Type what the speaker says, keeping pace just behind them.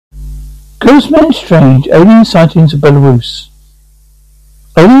Ghostman strange. Alien sightings of Belarus.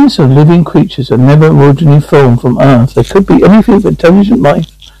 Aliens are living creatures that never originally formed from Earth. They could be anything from intelligent life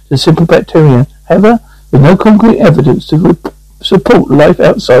to simple bacteria. However, with no concrete evidence to support life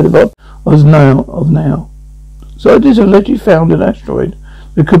outside of us now. Scientists have allegedly found an asteroid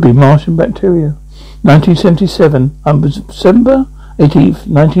that could be Martian bacteria. 1977. On December 18th,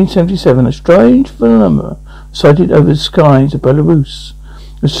 1977, a strange phenomenon was sighted over the skies of Belarus.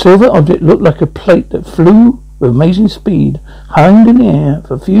 A silver object looked like a plate that flew with amazing speed, hung in the air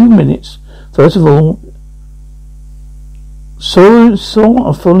for a few minutes. First of all, saw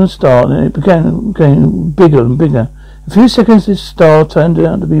a fallen star, and it began getting bigger and bigger. In a few seconds, this star turned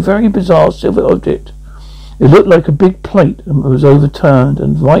out to be a very bizarre silver object. It looked like a big plate and was overturned,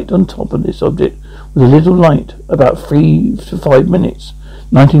 and right on top of this object was a little light, about 3 to 5 minutes.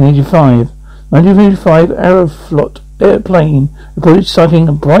 1985. 1985, Aeroflot airplane reported sighting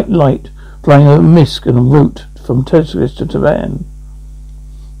a bright light flying over Minsk en route from Texas to Taiwan.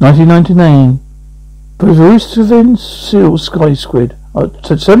 1999. Belarus seal sky squid. On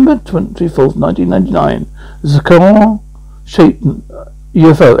December 24th, 1999, a cigar-shaped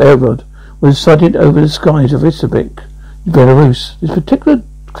UFO airrod was sighted over the skies of Isabek, Belarus. This particular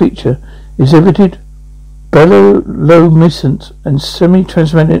creature exhibited bioluminescent and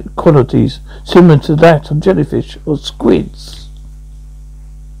semi-transparent qualities similar to that of jellyfish or squids.